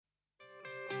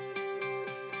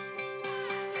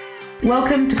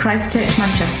Welcome to Christchurch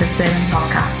Manchester Sermon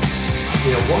Podcast.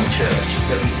 We are one church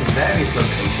that meets in various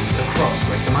locations across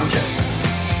Greater Manchester.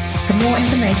 For more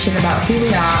information about who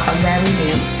we are and where we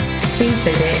meet, please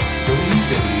visit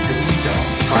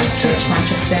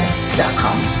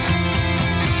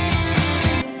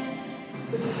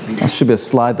www.christchurchmanchester.com. That should be a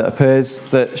slide that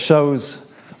appears that shows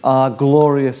our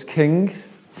glorious King.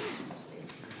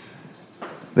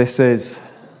 This is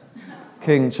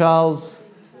King Charles.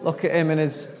 Look at him in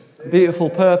his beautiful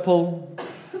purple,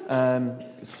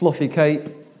 his fluffy cape.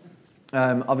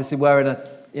 Obviously wearing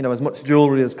as much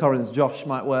jewellery as Corin's Josh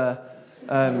might wear,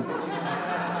 and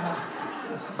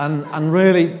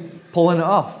really pulling it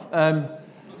off.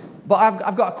 But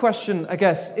I've got a question, I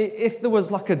guess. If there was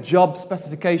like a job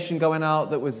specification going out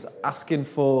that was asking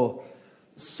for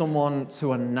someone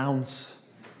to announce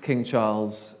King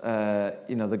Charles,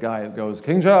 the guy who goes,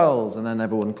 King Charles, and then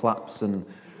everyone claps and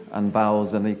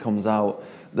bows and he comes out.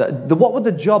 What would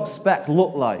the job spec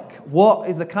look like? What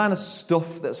is the kind of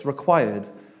stuff that's required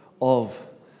of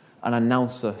an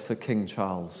announcer for King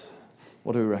Charles?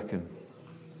 What do we reckon?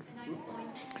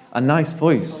 A nice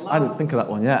voice. I didn't think of that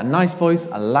one yet. A nice voice,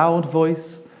 a loud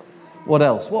voice. What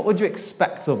else? What would you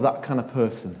expect of that kind of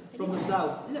person? From the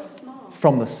south. Looks smart.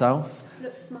 From the south?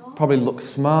 Looks smart. Probably looks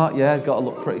smart, yeah. He's got to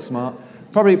look pretty smart.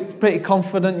 Probably pretty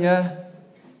confident, yeah.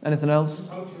 Anything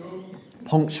else?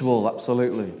 Punctual,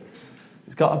 absolutely.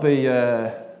 He's got to be,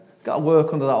 he's got to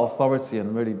work under that authority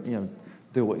and really,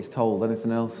 do what he's told.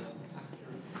 Anything else?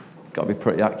 Got to be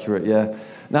pretty accurate, yeah.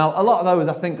 Now, a lot of those,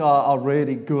 I think, are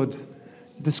really good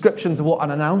descriptions of what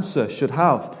an announcer should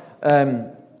have.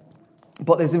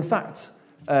 But there's, in fact,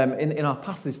 in our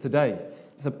passage today,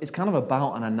 it's kind of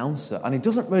about an announcer, and he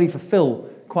doesn't really fulfill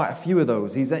quite a few of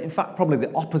those. He's, in fact, probably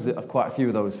the opposite of quite a few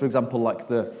of those. For example, like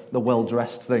the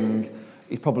well-dressed thing,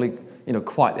 he's probably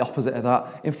quite the opposite of that.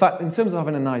 In fact, in terms of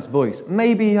having a nice voice,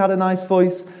 maybe he had a nice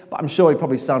voice, but I'm sure he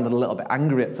probably sounded a little bit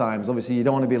angry at times. Obviously, you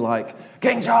don't want to be like,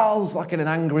 King Charles, like in an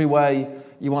angry way.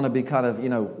 You want to be kind of,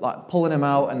 like pulling him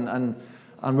out and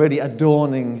really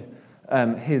adorning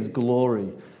his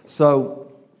glory.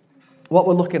 So what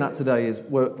we're looking at today is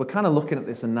we're kind of looking at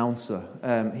this announcer.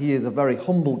 He is a very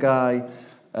humble guy,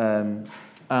 and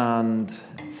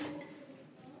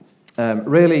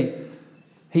really,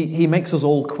 he makes us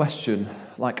all question,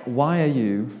 like, why are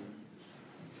you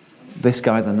this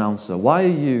guy's announcer? Why are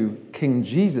you King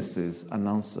Jesus'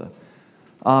 announcer?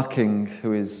 Our king,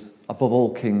 who is above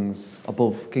all kings,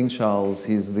 above King Charles,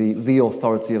 he's the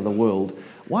authority of the world.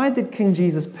 Why did King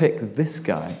Jesus pick this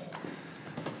guy?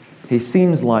 He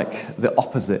seems like the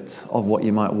opposite of what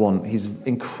you might want. He's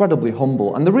incredibly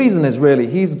humble. And the reason is really,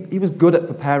 he was good at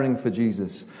preparing for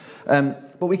Jesus.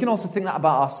 But we can also think that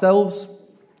about ourselves.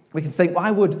 We can think,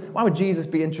 why would Jesus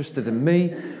be interested in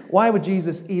me? Why would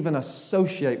Jesus even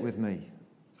associate with me?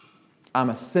 I'm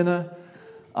a sinner.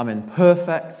 I'm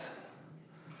imperfect.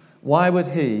 Why would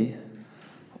he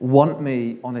want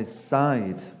me on his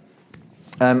side?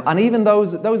 And even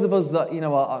those of us that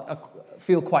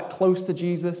feel quite close to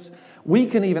Jesus, we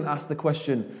can even ask the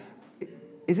question: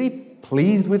 is he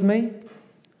pleased with me?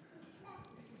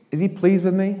 Is he pleased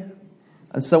with me?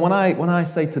 And so when I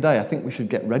say today, I think we should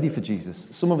get ready for Jesus.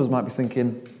 Some of us might be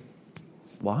thinking,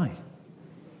 why?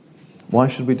 Why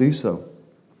should we do so?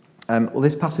 Well,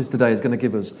 this passage today is going to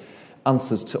give us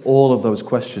answers to all of those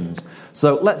questions.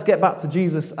 So let's get back to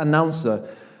Jesus' announcer.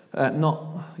 There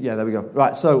we go.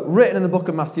 Right, so written in the book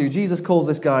of Matthew, Jesus calls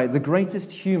this guy the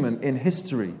greatest human in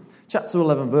history. Chapter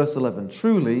 11, verse 11.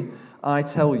 Truly, I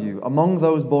tell you, among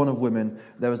those born of women,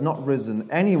 there has not risen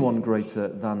anyone greater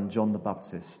than John the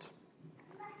Baptist.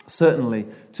 Certainly,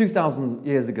 2,000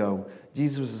 years ago,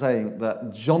 Jesus was saying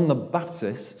that John the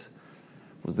Baptist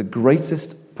was the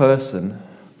greatest person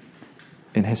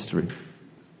in history.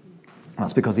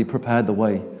 That's because he prepared the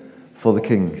way for the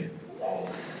king.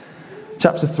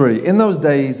 Chapter 3. In those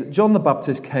days, John the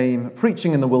Baptist came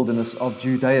preaching in the wilderness of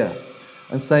Judea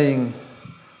and saying,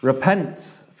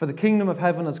 Repent, for the kingdom of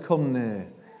heaven has come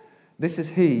near. This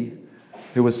is he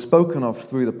who was spoken of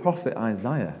through the prophet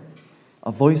Isaiah,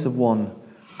 a voice of one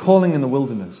calling in the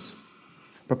wilderness,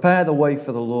 prepare the way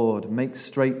for the Lord, make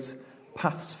straight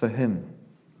paths for him.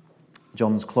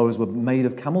 John's clothes were made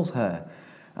of camel's hair,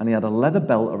 and he had a leather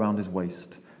belt around his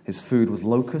waist. His food was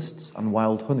locusts and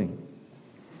wild honey.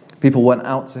 People went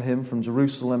out to him from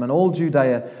Jerusalem and all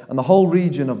Judea and the whole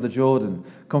region of the Jordan.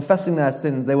 Confessing their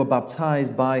sins, they were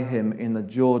baptized by him in the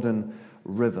Jordan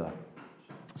River.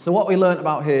 So what we learned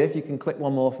about here, if you can click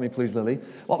one more for me, please, Lily.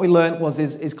 What we learned was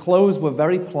his clothes were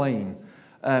very plain.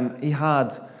 If he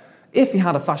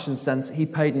had a fashion sense, he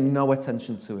paid no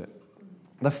attention to it.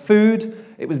 The food,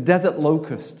 it was desert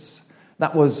locusts.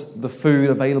 That was the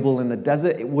food available in the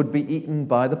desert. It would be eaten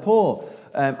by the poor.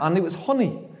 And it was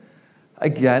honey.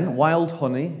 Again, wild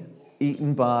honey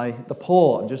eaten by the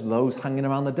poor and just those hanging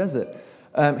around the desert.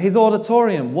 His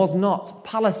auditorium was not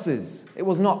palaces. It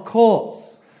was not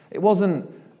courts. It wasn't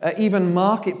even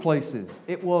marketplaces.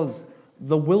 It was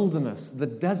the wilderness, the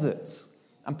desert.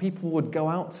 And people would go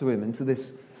out to him into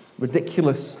this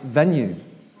ridiculous venue.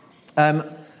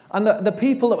 And the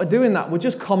people that were doing that were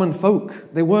just common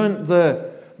folk. They weren't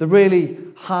the really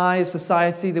high of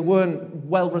society. They weren't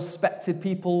well-respected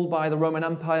people by the Roman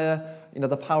Empire,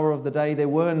 the power of the day. They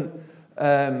weren't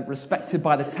respected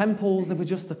by the temples. They were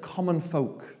just the common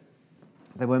folk.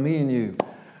 They were me and you.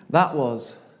 That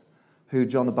was who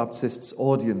John the Baptist's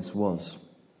audience was.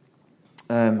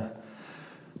 If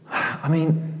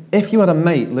you had a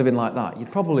mate living like that,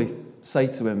 you'd probably say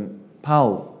to him,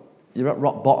 "Pal, you're at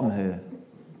rock bottom here."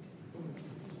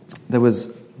 There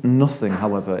was nothing,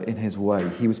 however, in his way.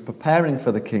 He was preparing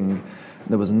for the king.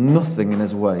 There was nothing in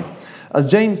his way. As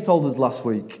James told us last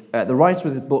week, the writer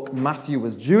of his book, Matthew,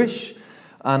 was Jewish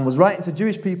and was writing to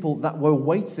Jewish people that were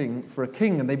waiting for a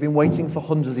king, and they've been waiting for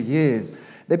hundreds of years.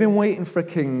 They've been waiting for a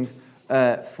king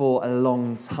for a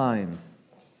long time.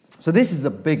 So this is a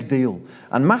big deal.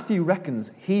 And Matthew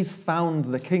reckons he's found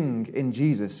the king in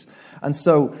Jesus. And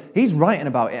so he's writing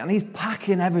about it, and he's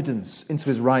packing evidence into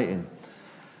his writing.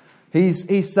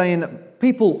 He's saying,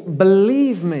 people,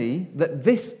 believe me that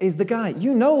this is the guy.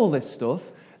 You know all this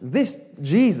stuff. This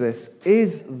Jesus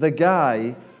is the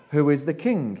guy who is the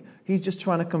king. He's just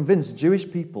trying to convince Jewish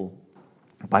people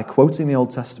by quoting the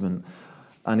Old Testament.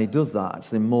 And he does that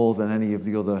actually more than any of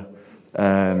the other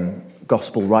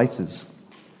gospel writers.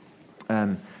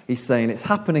 He's saying, it's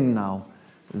happening now.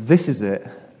 This is it.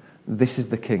 This is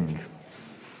the king.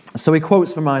 So he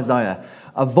quotes from Isaiah,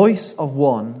 "A voice of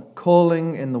one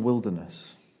calling in the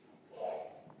wilderness."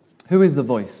 Who is the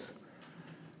voice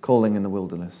calling in the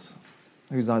wilderness?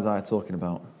 Who's Isaiah talking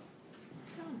about?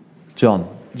 John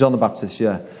the Baptist,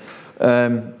 yeah.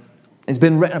 It's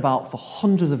been written about for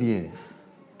hundreds of years.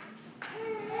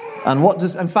 And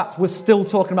in fact, we're still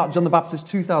talking about John the Baptist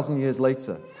 2,000 years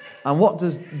later. And what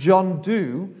does John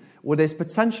do with his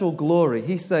potential glory?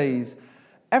 He says,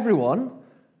 "Everyone,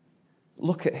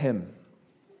 look at him.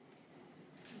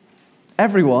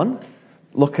 Everyone,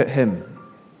 look at him."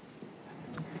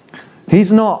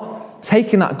 He's not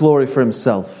taking that glory for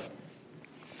himself.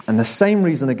 And the same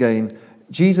reason again,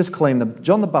 Jesus claimed that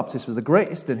John the Baptist was the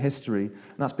greatest in history,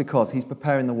 and that's because he's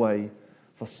preparing the way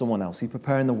for someone else. He's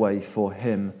preparing the way for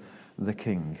him, the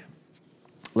king.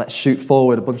 Let's shoot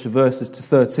forward a bunch of verses to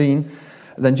 13.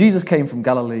 Then Jesus came from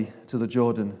Galilee to the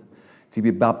Jordan to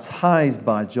be baptized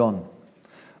by John.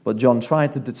 But John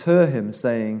tried to deter him,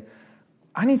 saying,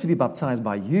 "I need to be baptized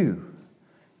by you,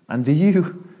 and do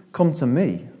you come to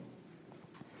me?"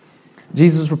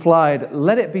 Jesus replied,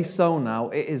 "Let it be so now.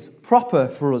 It is proper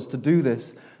for us to do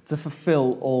this to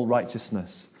fulfill all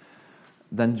righteousness."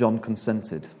 Then John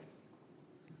consented.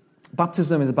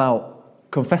 Baptism is about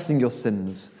confessing your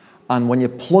sins, and when you're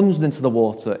plunged into the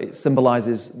water, it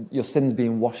symbolizes your sins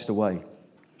being washed away.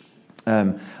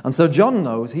 And so John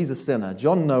knows he's a sinner.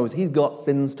 John knows he's got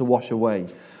sins to wash away.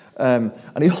 And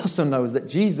he also knows that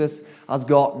Jesus has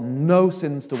got no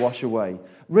sins to wash away.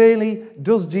 Really,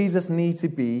 does Jesus need to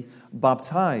be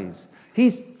baptized?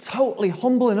 He's totally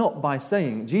humbling up by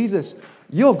saying, "Jesus,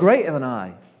 you're greater than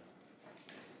I.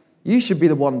 You should be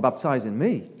the one baptizing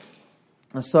me."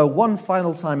 And so one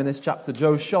final time in this chapter,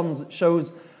 John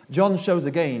shows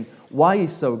again why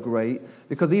he's so great,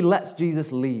 because he lets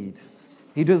Jesus lead.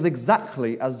 He does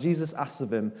exactly as Jesus asks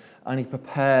of him, and he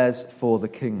prepares for the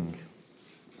king.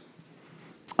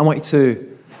 I want you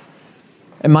to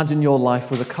imagine your life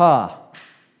was a car.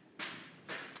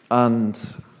 And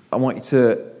I want you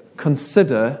to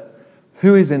consider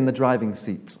who is in the driving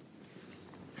seat.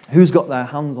 Who's got their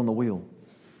hands on the wheel?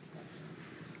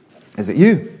 Is it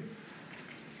you?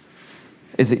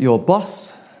 Is it your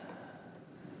boss?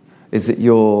 Is it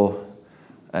your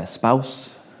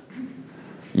spouse?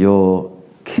 Your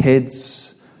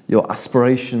kids? Your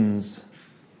aspirations?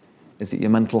 Is it your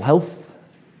mental health?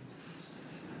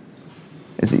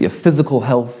 Is it your physical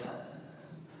health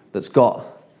that's got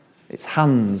its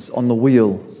hands on the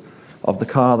wheel of the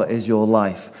car that is your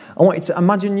life? I want you to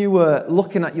imagine you were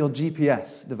looking at your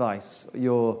GPS device,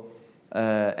 your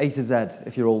A to Z,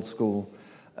 if you're old school.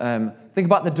 Think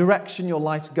about the direction your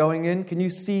life's going in. Can you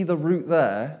see the route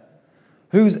there?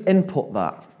 Who's input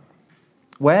that?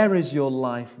 Where is your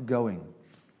life going?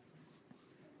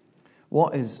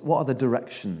 What are the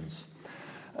directions?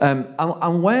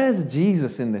 And where's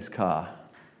Jesus in this car?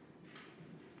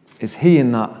 Is he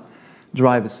in that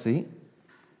driver's seat?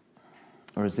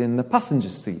 Or is he in the passenger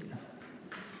seat?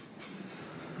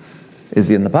 Is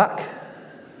he in the back?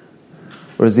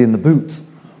 Or is he in the boot?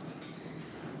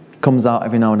 Comes out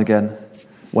every now and again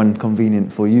when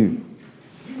convenient for you.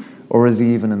 Or is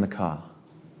he even in the car?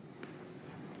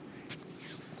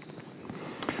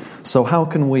 So how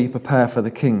can we prepare for the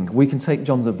king? We can take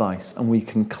John's advice and we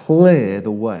can clear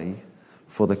the way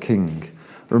for the king.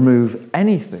 Remove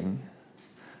anything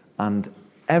and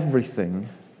everything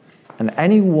and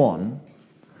anyone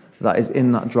that is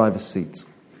in that driver's seat.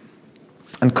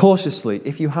 And cautiously,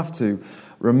 if you have to,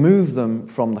 remove them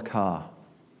from the car.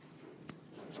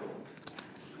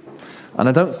 And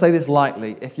I don't say this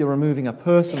lightly. If you're removing a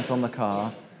person from the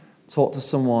car, talk to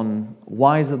someone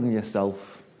wiser than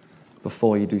yourself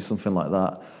before you do something like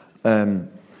that.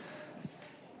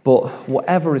 But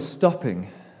whatever is stopping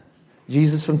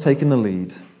Jesus from taking the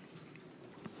lead,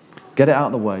 get it out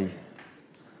of the way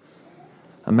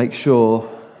and make sure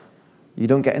you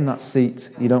don't get in that seat,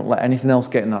 you don't let anything else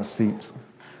get in that seat,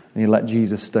 and you let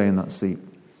Jesus stay in that seat.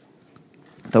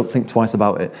 Don't think twice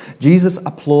about it. Jesus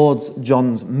applauds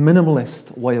John's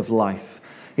minimalist way of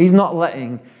life. He's not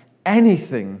letting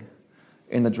anything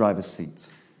in the driver's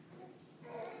seat.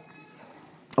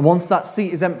 And once that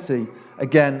seat is empty,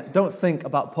 again, don't think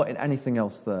about putting anything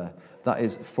else there that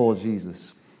is for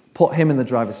Jesus. Put him in the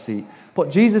driver's seat. Put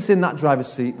Jesus in that driver's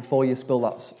seat before you fill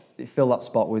that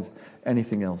spot with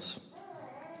anything else.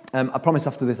 I promise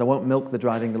after this I won't milk the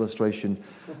driving illustration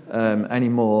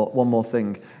anymore. One more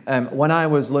thing. When I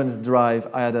was learning to drive,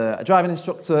 I had a driving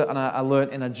instructor and I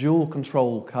learned in a dual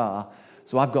control car.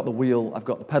 So I've got the wheel, I've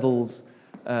got the pedals,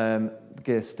 the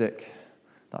gear stick.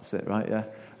 That's it, right?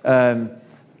 Yeah.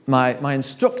 My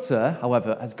instructor,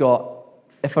 however, has got,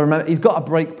 if I remember, he's got a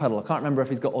brake pedal. I can't remember if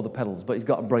he's got other pedals, but he's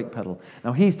got a brake pedal.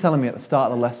 Now he's telling me at the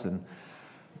start of the lesson,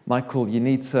 Michael, you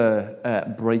need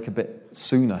to brake a bit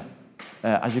sooner.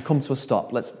 As you come to a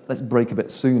stop, let's brake a bit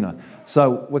sooner.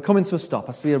 So we're coming to a stop.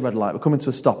 I see a red light. We're coming to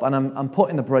a stop, and I'm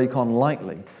putting the brake on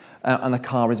lightly, and the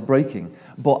car is braking.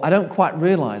 But I don't quite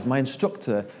realise my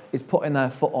instructor is putting their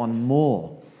foot on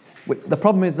more. The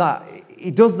problem is that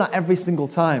he does that every single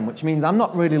time, which means I'm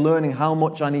not really learning how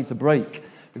much I need to brake,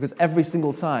 because every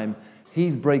single time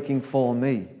he's braking for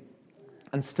me.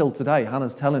 And still today,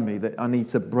 Hannah's telling me that I need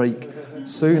to brake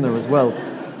sooner as well.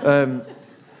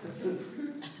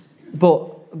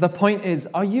 But the point is,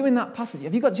 are you in that passenger?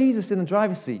 Have you got Jesus in the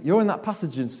driver's seat? You're in that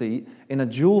passenger seat in a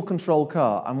dual control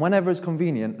car, and whenever it's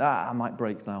convenient, I might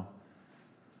brake now.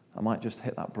 I might just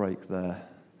hit that brake there.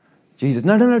 Jesus,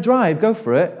 no, drive, go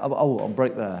for it. I'll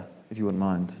brake there, if you wouldn't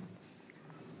mind.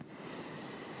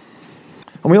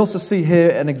 And we also see here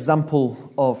an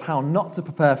example of how not to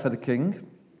prepare for the king.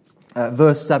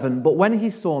 Verse 7, but when he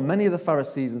saw many of the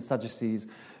Pharisees and Sadducees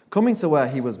coming to where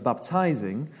he was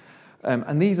baptizing,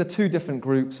 and these are two different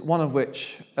groups, one of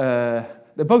which, they're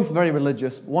both very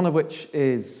religious, one of which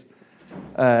is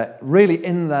really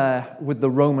in there with the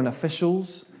Roman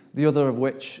officials, the other of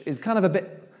which is kind of a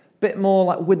bit more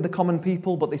like with the common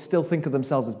people, but they still think of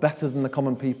themselves as better than the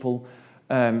common people.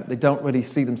 They don't really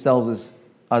see themselves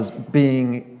as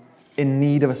being in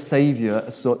need of a saviour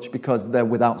as such because they're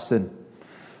without sin.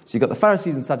 So you've got the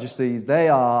Pharisees and Sadducees, they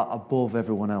are above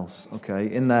everyone else,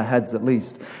 okay, in their heads at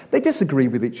least. They disagree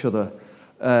with each other,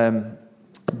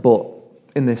 but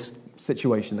in this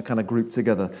situation, they're kind of grouped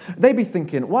together. They'd be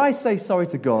thinking, why say sorry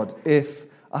to God if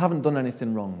I haven't done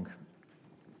anything wrong?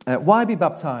 Why be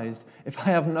baptized if I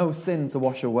have no sin to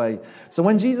wash away? So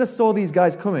when Jesus saw these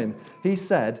guys coming, he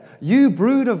said, you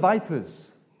brood of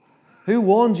vipers, who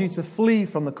warned you to flee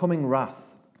from the coming wrath?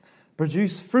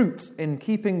 Produce fruit in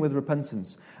keeping with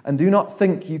repentance, and do not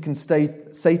think you can say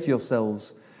to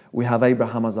yourselves, we have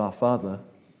Abraham as our father.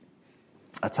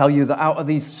 I tell you that out of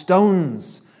these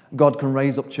stones, God can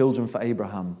raise up children for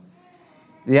Abraham.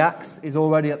 The axe is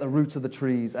already at the root of the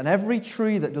trees, and every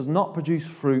tree that does not produce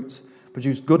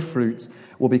good fruit,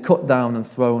 will be cut down and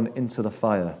thrown into the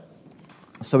fire.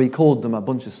 So he called them a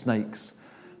bunch of snakes.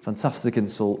 Fantastic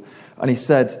insult. And he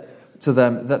said to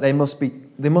them that they must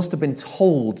have been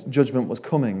told judgment was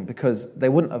coming because they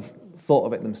wouldn't have thought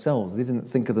of it themselves. They didn't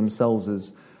think of themselves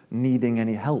as needing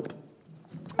any help.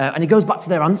 And he goes back to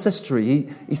their ancestry.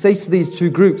 He says to these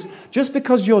two groups, just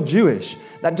because you're Jewish,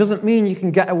 that doesn't mean you can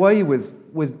get away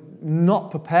with not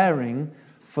preparing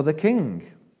for the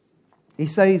king. He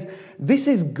says, this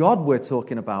is God we're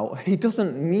talking about. He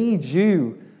doesn't need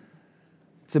you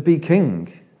to be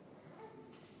king.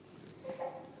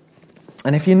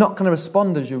 And if you're not going to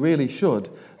respond as you really should,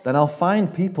 then I'll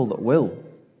find people that will.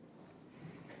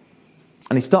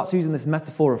 And he starts using this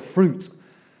metaphor of fruit.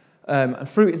 And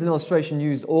fruit is an illustration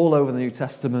used all over the New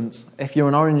Testament. If you're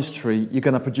an orange tree, you're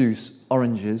going to produce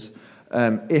oranges.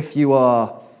 If you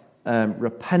are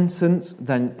repentant,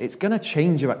 then it's going to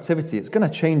change your activity. It's going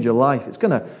to change your life. It's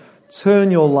going to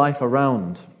turn your life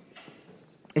around.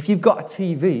 If you've got a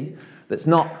TV that's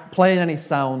not playing any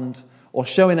sound or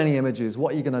showing any images,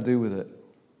 what are you going to do with it?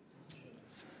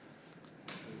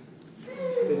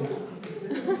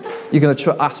 You're going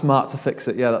to ask Mark to fix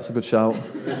it. Yeah, that's a good shout.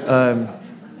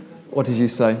 What did you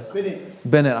say? Bin it.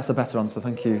 Bin it, that's a better answer.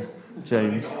 Thank you,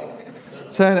 James.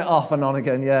 Turn it off and on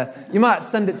again, yeah. You might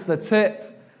send it to the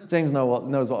tip. James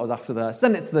knows what I was after there.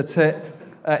 Send it to the tip.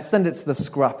 Send it to the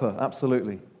scrapper,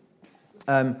 absolutely.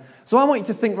 So I want you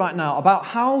to think right now about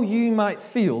how you might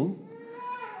feel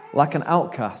like an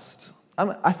outcast.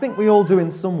 I think we all do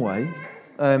in some way.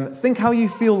 Think how you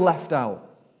feel left out.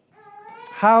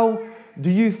 How do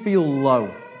you feel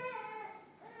low?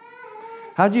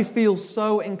 How do you feel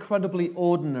so incredibly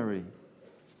ordinary?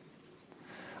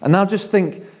 And now just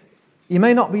think, you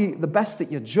may not be the best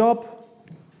at your job.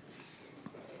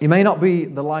 You may not be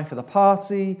the life of the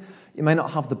party. You may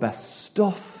not have the best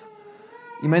stuff.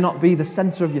 You may not be the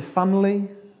centre of your family. You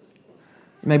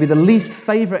may be the least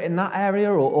favourite in that area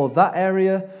or that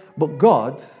area. But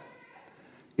God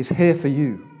is here for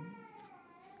you.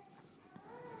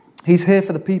 He's here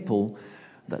for the people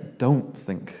that don't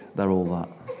think they're all that.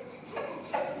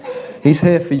 He's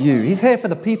here for you. He's here for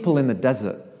the people in the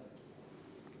desert.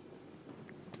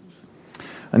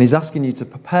 And he's asking you to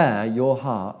prepare your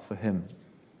heart for him.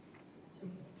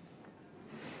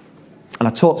 And I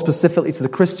talk specifically to the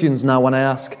Christians now when I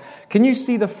ask, can you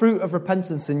see the fruit of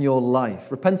repentance in your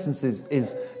life? Repentance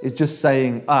is just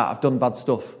saying, I've done bad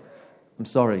stuff. I'm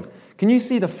sorry. Can you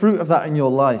see the fruit of that in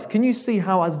your life? Can you see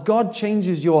how as God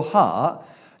changes your heart,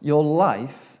 your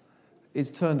life is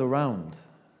turned around?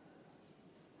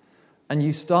 And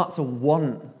you start to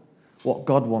want what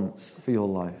God wants for your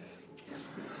life.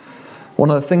 One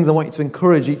of the things I want you to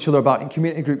encourage each other about in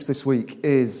community groups this week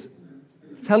is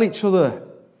tell each other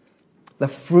the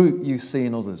fruit you see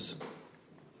in others,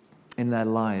 in their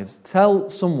lives. Tell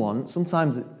someone,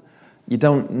 sometimes you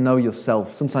don't know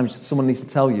yourself, sometimes someone needs to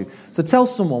tell you. So tell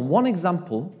someone one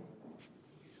example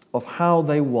of how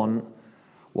they want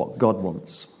what God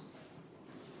wants.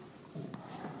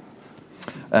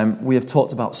 We have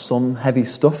talked about some heavy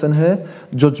stuff in here,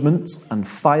 judgment and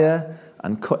fire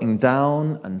and cutting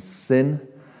down and sin.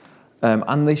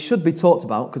 And they should be talked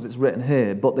about because it's written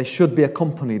here, but they should be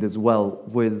accompanied as well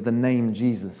with the name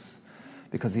Jesus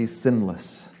because he's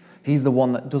sinless. He's the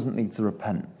one that doesn't need to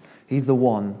repent. He's the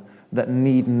one that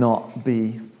need not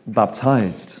be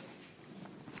baptized.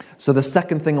 So the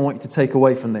second thing I want you to take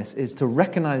away from this is to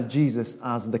recognize Jesus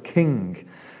as the King.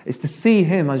 It's to see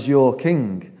him as your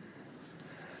King.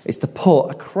 It's to put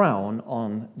a crown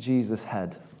on Jesus'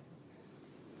 head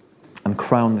and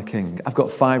crown the King. I've got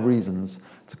 5 reasons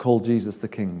to call Jesus the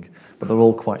King, but they're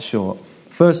all quite short.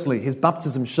 Firstly, his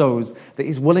baptism shows that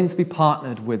he's willing to be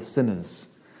partnered with sinners.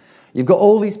 You've got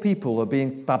all these people who are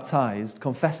being baptized,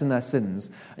 confessing their sins,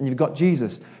 and you've got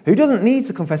Jesus, who doesn't need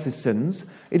to confess his sins.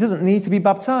 He doesn't need to be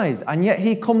baptized, and yet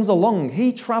he comes along.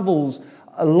 He travels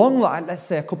a long, let's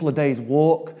say a couple of days'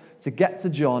 walk to get to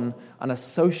John and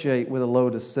associate with a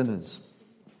load of sinners.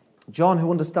 John, who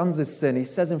understands his sin, he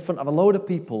says in front of a load of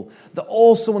people that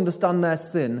also understand their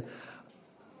sin,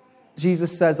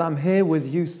 Jesus says, I'm here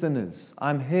with you sinners.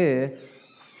 I'm here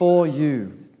for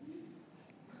you.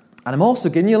 And I'm also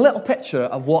giving you a little picture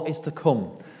of what is to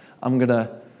come. I'm going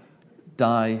to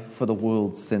die for the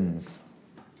world's sins.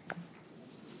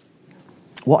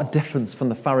 What a difference from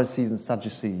the Pharisees and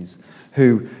Sadducees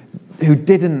who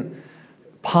didn't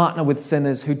partner with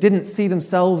sinners, who didn't see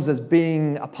themselves as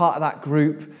being a part of that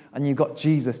group, and you've got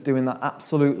Jesus doing that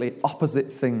absolutely opposite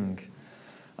thing.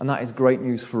 And that is great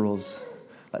news for us.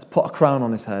 Let's put a crown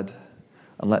on his head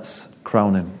and let's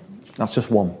crown him. That's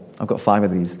just one. I've got 5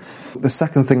 of these. The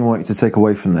second thing I want you to take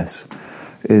away from this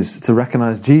is to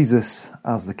recognize Jesus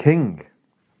as the King.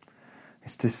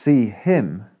 It's to see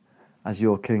him as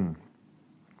your King.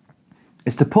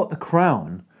 It's to put the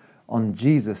crown on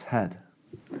Jesus' head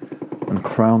and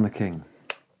crown the King.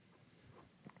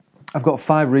 I've got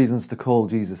 5 reasons to call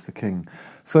Jesus the King.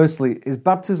 Firstly, his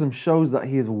baptism shows that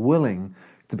he is willing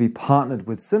to be partnered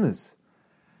with sinners.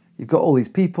 You've got all these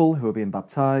people who are being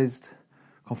baptized,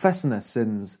 confessing their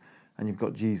sins, and you've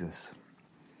got Jesus,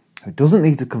 who doesn't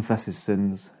need to confess his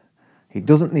sins. He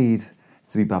doesn't need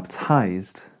to be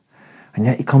baptized, and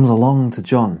yet he comes along to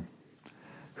John,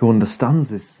 who understands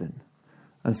his sin,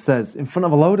 and says, in front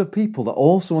of a load of people that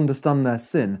also understand their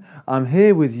sin, I'm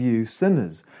here with you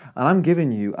sinners, and I'm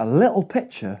giving you a little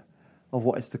picture of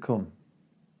what is to come.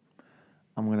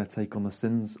 I'm going to take on the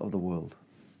sins of the world.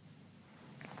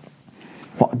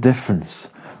 What a difference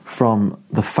from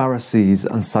the Pharisees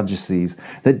and Sadducees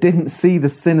that didn't see the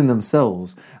sin in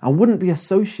themselves and wouldn't be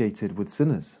associated with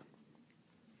sinners.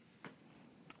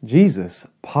 Jesus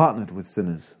partnered with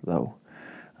sinners, though,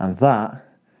 and that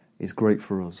is great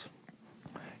for us.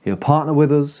 He'll partner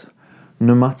with us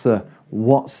no matter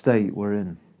what state we're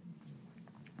in.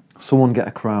 Someone get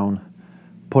a crown,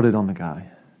 put it on the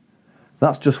guy.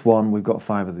 That's just one, we've got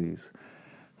 5 of these.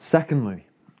 Secondly,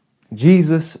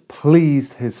 Jesus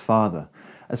pleased his Father.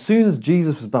 As soon as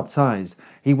Jesus was baptized,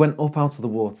 he went up out of the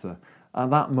water. At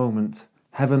that moment,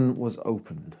 heaven was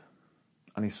opened,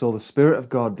 and he saw the Spirit of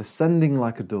God descending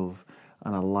like a dove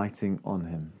and alighting on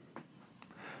him.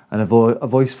 And a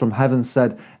voice from heaven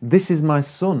said, "This is my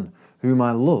Son, whom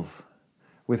I love,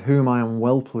 with whom I am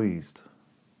well pleased."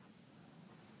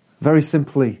 Very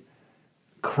simply,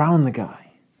 crown the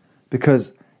guy,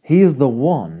 because he is the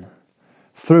one,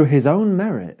 through his own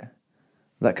merit,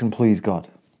 that can please God.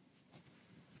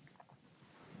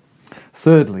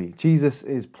 Thirdly, Jesus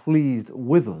is pleased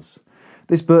with us.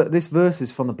 This verse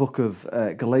is from the book of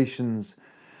Galatians.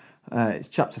 It's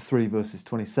chapter 3, verses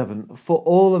 27. "For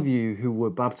all of you who were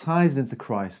baptized into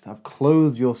Christ have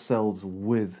clothed yourselves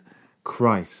with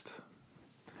Christ."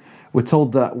 We're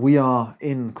told that we are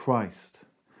in Christ.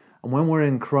 And when we're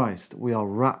in Christ, we are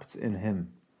wrapped in him.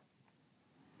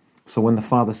 So when the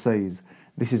Father says,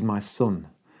 "This is my Son,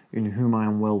 in whom I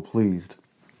am well pleased,"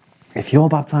 if you're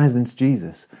baptized into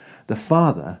Jesus, the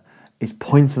Father is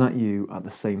pointing at you at the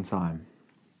same time.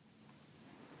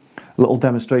 A little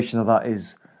demonstration of that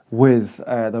is with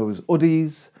those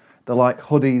hoodies. They're like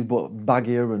hoodies, but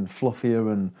baggier and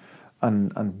fluffier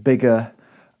and bigger.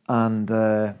 And,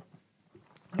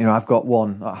 I've got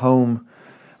one at home.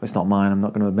 It's not mine, I'm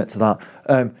not going to admit to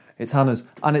that. It's Hannah's.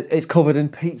 And it's covered in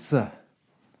pizza.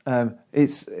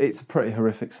 It's a pretty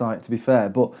horrific sight, to be fair.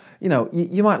 But,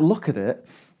 you might look at it,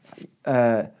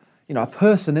 a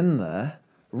person in there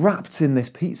wrapped in this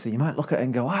pizza, you might look at it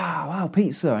and go, wow,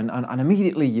 pizza. And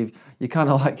immediately you kind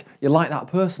of like, you like that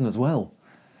person as well.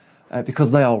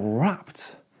 Because they are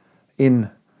wrapped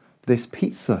in this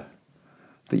pizza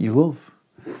that you love.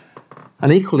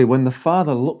 And equally, when the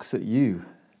Father looks at you,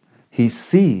 he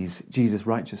sees Jesus'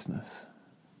 righteousness.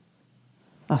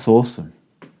 That's awesome.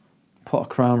 Put a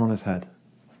crown on his head.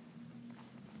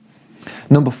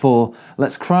 Number 4,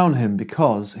 let's crown him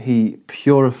because he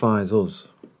purifies us.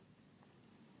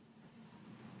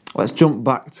 Let's jump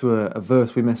back to a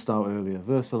verse we missed out earlier,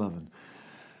 verse 11.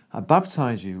 "I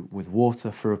baptize you with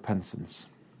water for repentance,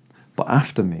 but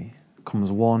after me comes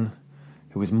one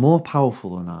who is more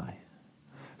powerful than I,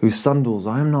 whose sandals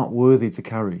I am not worthy to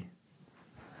carry.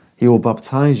 He will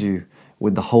baptize you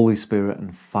with the Holy Spirit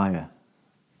and fire."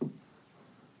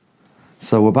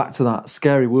 So we're back to that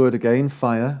scary word again,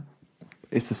 fire.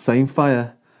 It's the same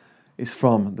fire. It's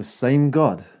from the same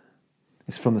God.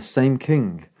 It's from the same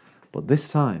King. But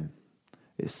this time,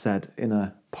 it's said in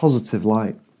a positive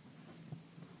light.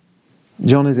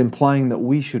 John is implying that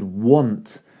we should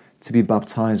want to be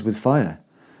baptized with fire.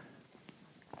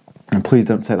 And please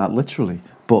don't take that literally.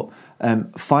 But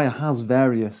fire has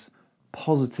various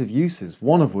positive uses,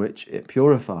 one of which it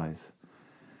purifies.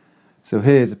 So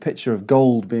here's a picture of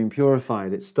gold being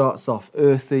purified. It starts off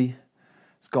earthy.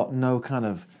 It's got no kind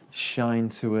of shine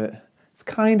to it. It's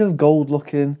kind of gold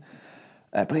looking,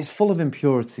 but it's full of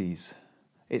impurities.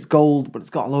 It's gold, but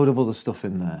it's got a load of other stuff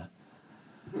in there.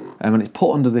 And it's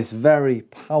put under this very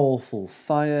powerful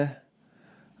fire,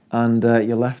 and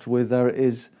you're left with, there it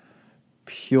is,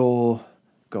 pure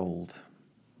gold.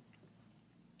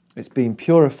 It's being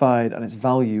purified, and its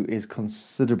value is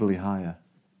considerably higher.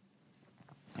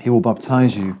 He will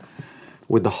baptize you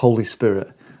with the Holy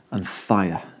Spirit and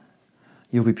fire.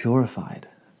 You'll be purified,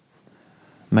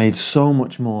 made so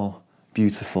much more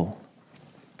beautiful.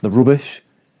 The rubbish,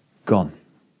 gone.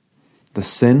 The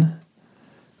sin,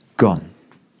 gone.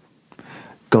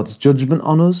 God's judgment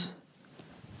on us,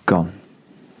 gone.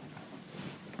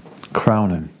 Crown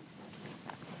him.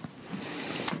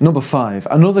 Number 5,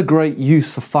 another great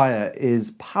use for fire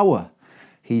is power.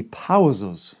 He powers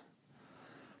us.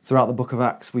 Throughout the book of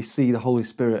Acts, we see the Holy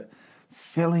Spirit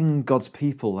filling God's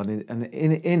people, and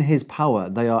in his power,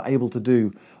 they are able to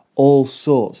do all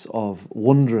sorts of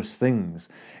wondrous things.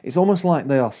 It's almost like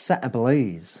they are set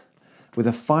ablaze with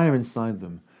a fire inside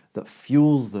them that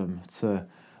fuels them to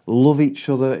love each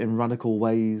other in radical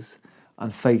ways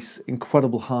and face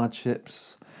incredible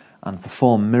hardships and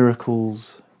perform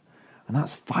miracles. And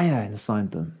that's fire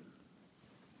inside them.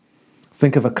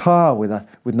 Think of a car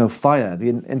with no fire. The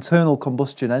internal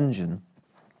combustion engine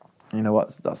You know,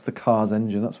 that's the car's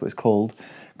engine, that's what it's called.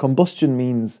 Combustion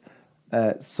means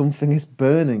something is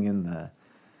burning in there.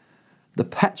 The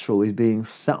petrol is being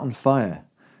set on fire.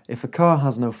 If a car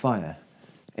has no fire,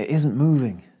 it isn't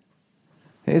moving.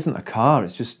 It isn't a car,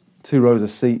 it's just 2 rows of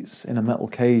seats in a metal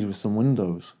cage with some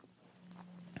windows.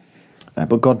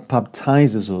 But God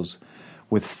baptizes us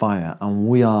with fire, and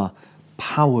we are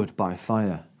powered by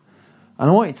fire. And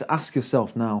I want you to ask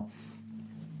yourself now,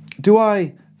 do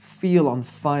I feel on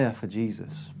fire for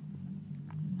Jesus?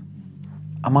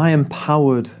 Am I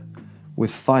empowered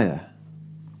with fire?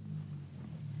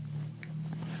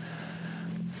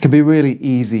 It can be really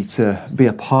easy to be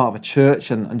a part of a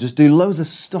church and just do loads of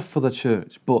stuff for the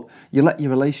church, but you let your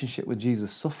relationship with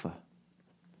Jesus suffer.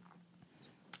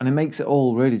 And it makes it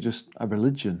all really just a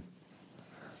religion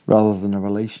rather than a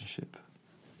relationship.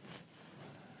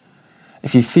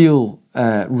 If you feel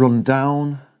run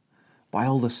down by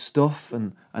all the stuff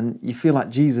and you feel like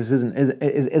Jesus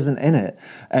isn't in it,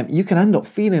 you can end up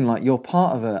feeling like you're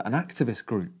part of an activist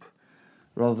group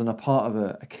rather than a part of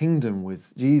a kingdom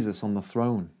with Jesus on the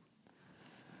throne.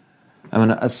 I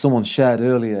mean, as someone shared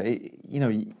earlier,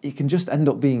 it can just end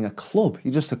up being a club.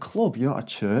 You're just a club, you're not a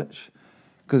church,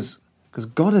 because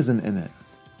God isn't in it.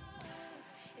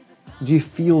 Do you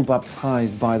feel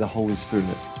baptized by the Holy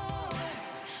Spirit?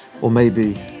 Or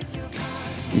maybe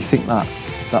you think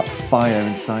that fire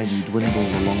inside you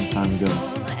dwindled a long time ago.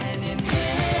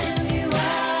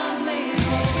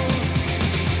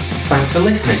 Thanks for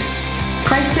listening.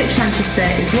 Christchurch Manchester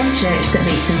is one church that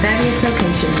meets in various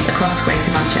locations across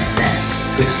Greater Manchester.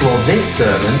 To explore this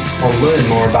sermon or learn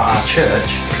more about our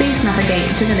church, Please navigate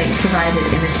to the links provided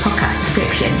in this podcast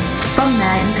description. From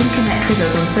there, you can connect with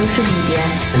us on social media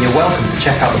and you're welcome to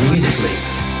check out the music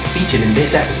links featured in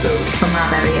this episode. from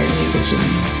our very own musicians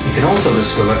You can also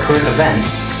discover current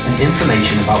events and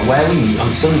information about where we meet on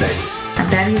Sundays.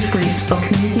 and various groups or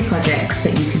community projects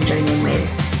that you can join in with.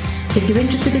 If you're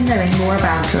interested in knowing more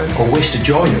about us, Or wish to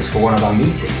join us for one of our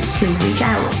meetings, please reach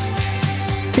out.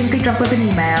 Simply drop us an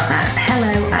email at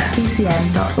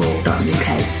hello@ccm.org.uk.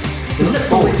 we look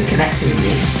forward to connecting with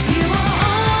you. You are